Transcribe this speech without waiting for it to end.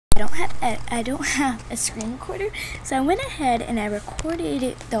I don't have a screen recorder, so I went ahead and I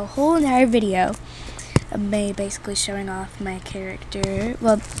recorded the whole entire video of me basically showing off my character.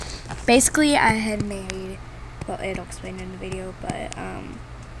 Well, basically I had made, well, it'll explain in the video, but I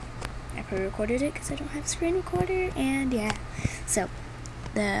pre-recorded it because I don't have a screen recorder, and yeah, so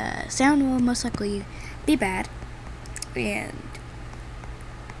the sound will most likely be bad, and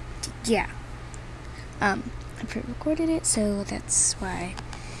yeah, I pre-recorded it, so that's why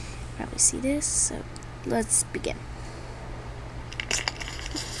you probably see this. So let's begin.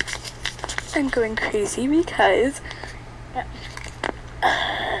 I'm going crazy because that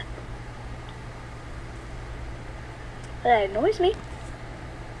annoys me.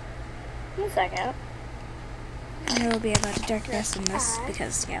 One second. There will be a lot of darkness in this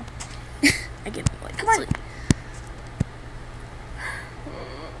because, yeah, I get annoyed. Come on.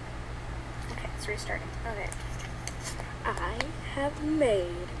 Okay, it's restarting. Okay. I have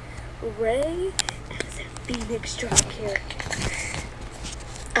made Ray as a Phoenix drop character.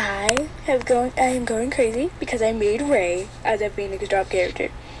 I am going crazy because I made Ray as a Phoenix drop character.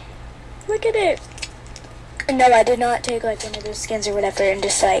 Look at it. No, I did not take like one of those skins or whatever and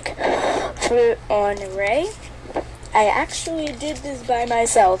just like put it on Ray. I actually did this by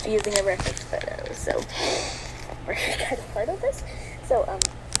myself using a reference photo. So we're kind of part of this. So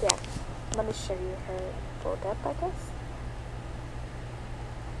yeah, let me show you her full depth, I guess.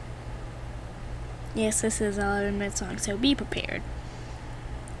 Yes, this is all in my song, so be prepared.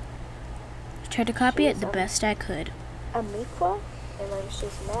 I tried to copy it the best I could. Amikwa, and when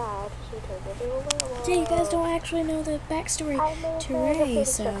she's mad, she turns into a werewolf. Yeah, you guys don't actually know the backstory to Ray,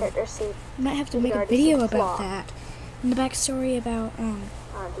 so you might have to make a video about that. And the backstory about on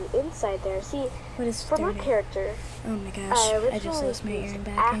the inside there. See, what is for my character? Oh my gosh, I just lost my earring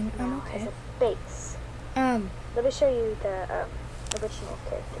backing. Okay. As a base. Let me show you the original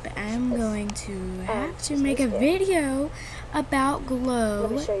character. But I'm going to have to make a video about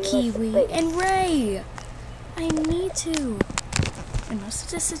Glow, Kiwi, and Ray. I need to. And most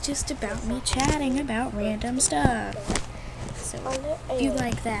of this is just about me chatting about random stuff. So if you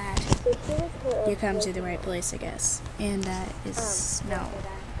like that, you come to the right place, I guess. And that is no.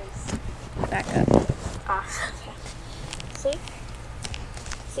 Back up. Awesome. See,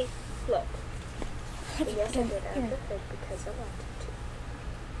 look. Yes, I did everything because I wanted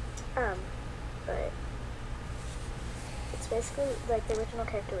to. But it's basically like the original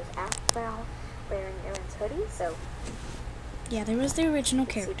character was Afro wearing Aaron's hoodie, so yeah, there was the original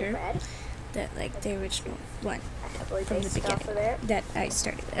character, that like the original one from the beginning that I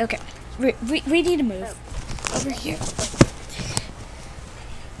started. Okay, we need to move over here.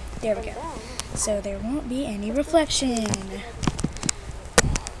 There we go. So there won't be any reflection.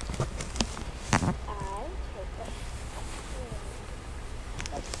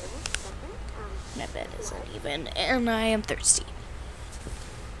 My bed is uneven, and I am thirsty.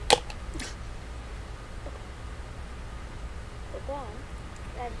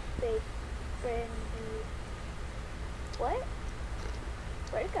 And they bring you. What?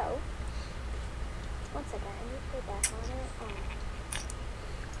 Where'd it go? One second, I need to go back on it.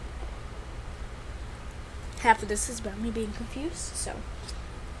 Half of this is about me being confused, so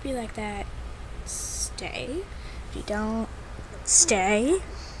be like that. Stay. If you don't, stay.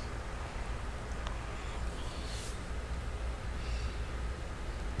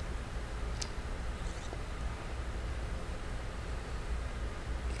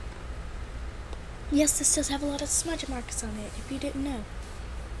 Yes, this does have a lot of smudge marks on it, if you didn't know.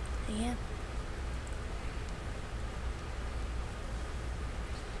 Yeah.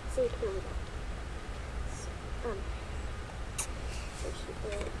 So here we go. So she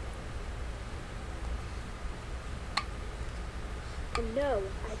did. And no,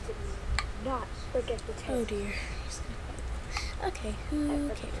 I did not forget the test. Oh dear. Okay, who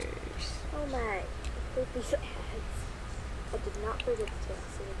cares? Oh my, these ads. I did not forget the test,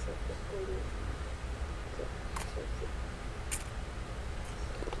 so it's like the 30.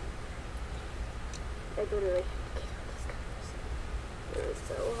 I literally have to get out these colors. It was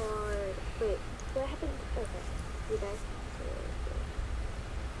so hard. Wait, what happened? Okay, you guys.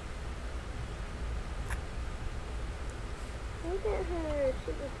 Look at her.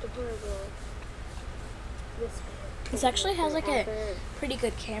 She looked horrible. This actually has like a pretty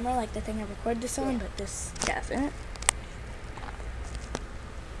good camera, like the thing I recorded this on, but this doesn't.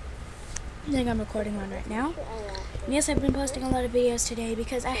 I think I'm recording one right now. And yes, I've been posting a lot of videos today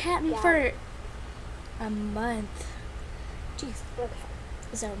because I hadn't for a month. Jeez.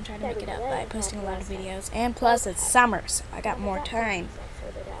 So I'm trying to make it up by posting a lot of videos. And plus it's summer, so I got more time.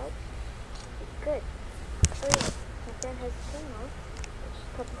 Good. My friend has a thing on.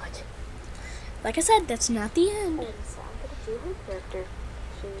 Probably watching. Like I said, that's not the end. And so I'm gonna do her character.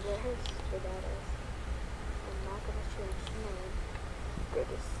 Show you what her dad is. I'm not gonna change the name.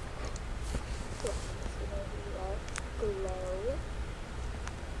 Greatest. Yes, you know who you are. Glow.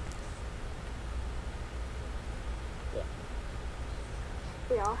 Yeah.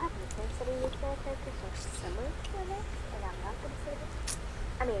 We all have nicknames that we use for our characters are similar to our names, and I'm not gonna say this.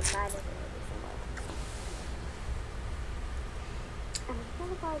 I mean, mine isn't gonna be similar. And the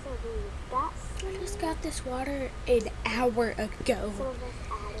thing guys, I believe that's I just got this water an hour ago,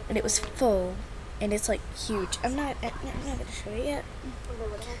 and it was full, and it's like huge. I'm not gonna show it yet.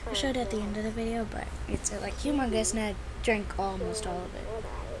 I'll show it at the end of the video, but it's like humongous, and I drank almost all of it.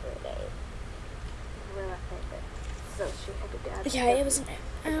 So she had to dab. Yeah, it was an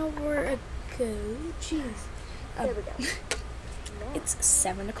hour ago. Jeez. There we go. It's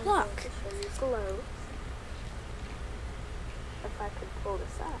 7 o'clock. Show you Glow. If I could pull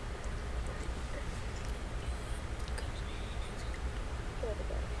this up. There we go.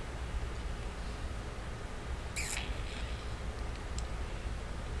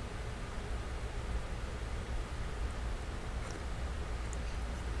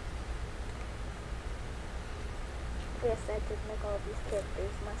 Yes, I did make all of these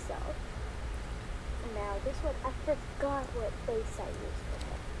characters myself. Now, this one, I forgot what face I used for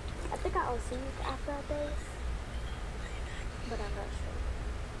him. I think I also used Afro base, but I'm not sure.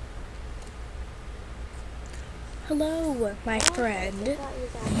 Hello, my friend.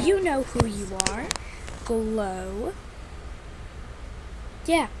 You know who you are. Glow.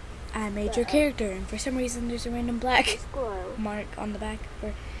 Yeah, I made your character, and for some reason there's a random black mark on the back of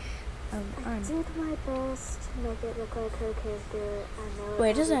her I arm. did my best to make it look like her character. I know.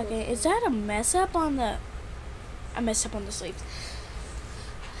 Wait a second, is that a mess up on the... I messed up on the sleeves.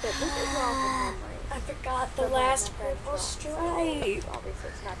 But this is all from memory. I forgot the So last my friends purple won't. stripe. Obviously,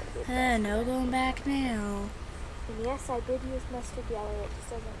 it's not going to be the best. No going back now. And yes, I did use mustard yellow. It just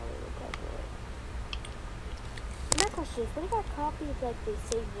doesn't really look like it. My question is, what if I copied like the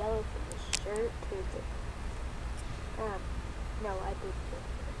same yellow from the shirt to the... no, I did.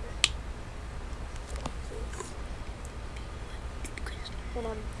 And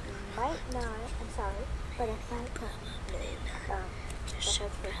I might not, I'm sorry, but I might not move the first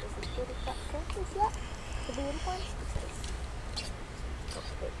person to the characters yet to the uniforms because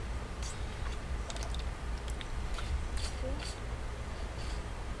okay.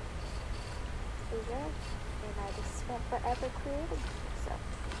 There, and I just spent forever creating, so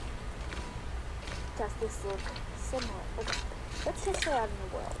does this look similar? Okay, let's just stay out in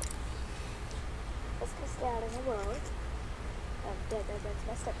the world. Let's just stay out in the world. That's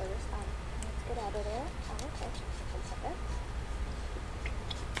messed up first. Let's get out of there. Oh, okay.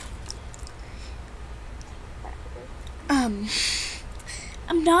 One second.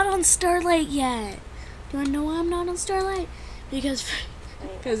 I'm not on Starlight yet. Do I know why I'm not on Starlight? Because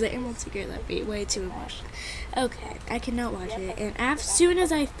the Emerald Secret left me way too emotional. Okay, I cannot watch it. And as soon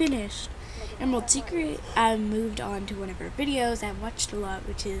as I finished Emerald Secret, I moved on to one of her videos I've watched a lot,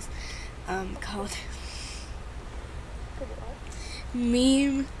 which is called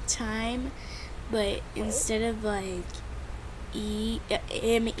Meme Time, but instead of like M-E at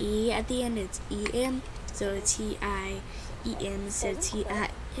the end, it's E-M, so it's T-I-E-M instead of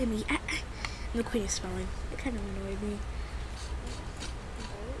T-I-M-E. I'm the queen of spelling. It kind of annoyed me.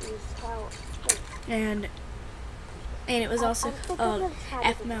 And it was also,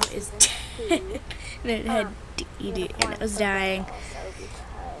 F-Mount is dead, and it had D-D, and it was dying.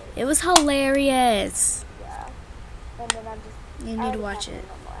 It was hilarious. And then I'm just... You need to watch it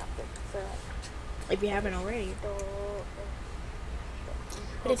if you haven't already.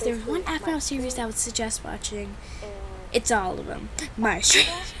 But if there's one F-Mount series I would suggest watching, it's all of them. My Street.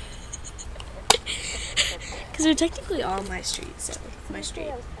 Because they're technically all My Street, so My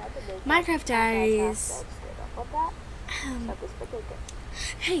Street. Minecraft Diaries.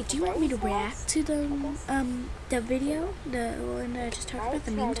 Hey, do you want me to react to the video? The one that I just talked about,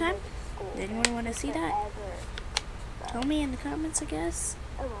 the meme time? Does anyone want to see that? Tell me in the comments, I guess.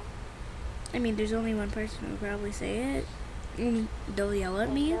 I mean, there's only one person who will probably say it. They'll yell at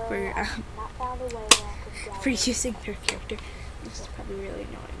me for using their character. This is probably really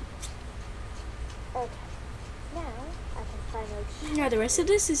annoying. Okay. Now, I can finally... No, the rest of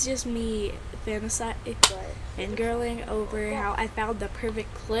this is just me fangirling over how I found the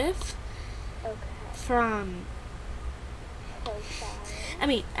perfect cliff from... I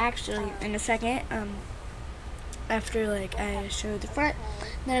mean, actually, in a second, after like I show the front,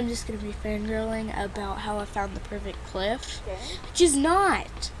 then I'm just gonna be fangirling about how I found the perfect cliff, which is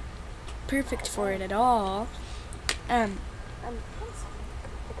not perfect for it at all.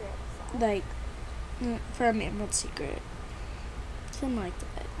 like, for a Emerald Secret. Something like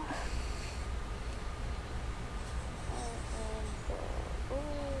that.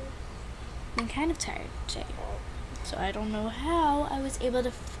 I'm kind of tired today, so I don't know how I was able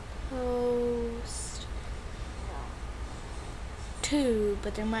to post 2,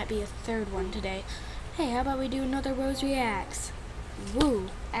 but there might be a 3rd one today. Hey, how about we do another Rose Reacts? Woo!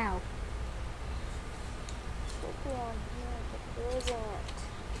 Ow.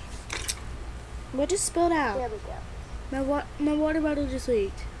 What just spilled out? There we go. My water bottle just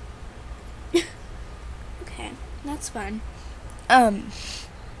leaked. Okay, that's fun.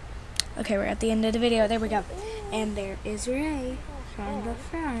 Okay, we're at the end of the video. There we go. And there is Ray from the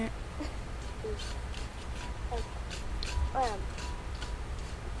front.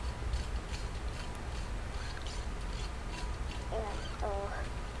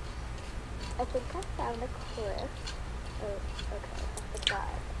 I think I found a cliff. Oh, okay, I forgot.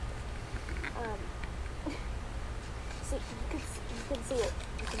 See, you can see it.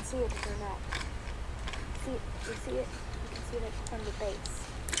 You can see it if you're not. See it? You see it? You can see it from the base.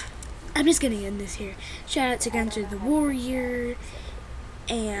 I'm just gonna end this here. Shout out to Gunter, TheWarrior,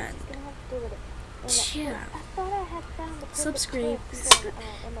 and yeah. I thought I had found the Subscribe. secret.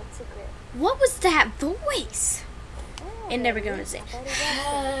 What was that voice? And never gonna say.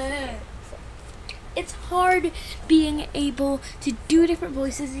 It's hard being able to do different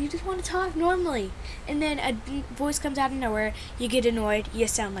voices. You just want to talk normally, and then a voice comes out of nowhere. You get annoyed. You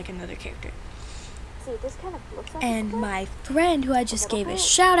sound like another character. See, this kind of looks like And my friend, who I just gave a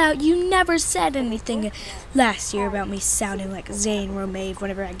shout out, you never said anything last year about me sounding like Zayn Romave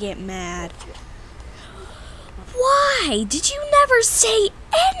whenever I get mad. Why did you never say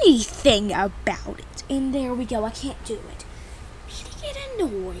anything about it? And there we go. I can't do it. Get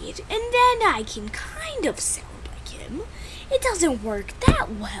annoyed, and then I can kind of sound like him. It doesn't work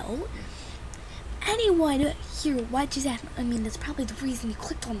that well. Anyone here watches that? I mean, that's probably the reason you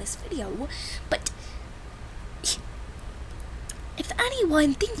clicked on this video. But if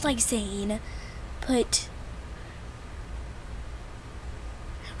anyone thinks like Zayn, put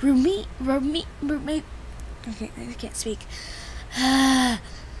Rumi, okay, I can't speak.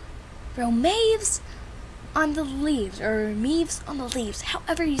 Romaves on the leaves, or Remeves on the leaves,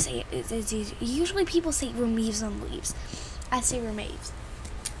 however you say it, it's easy. Usually people say Remeves on the leaves. I say Remeves.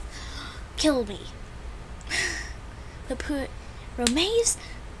 Kill me. But put Remeves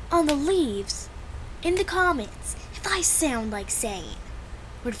on the leaves in the comments if I sound like Zayn,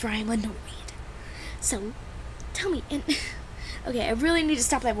 or if I'm annoyed. So, tell me, and okay, I really need to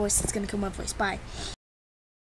stop that voice. It's gonna come my voice. Bye.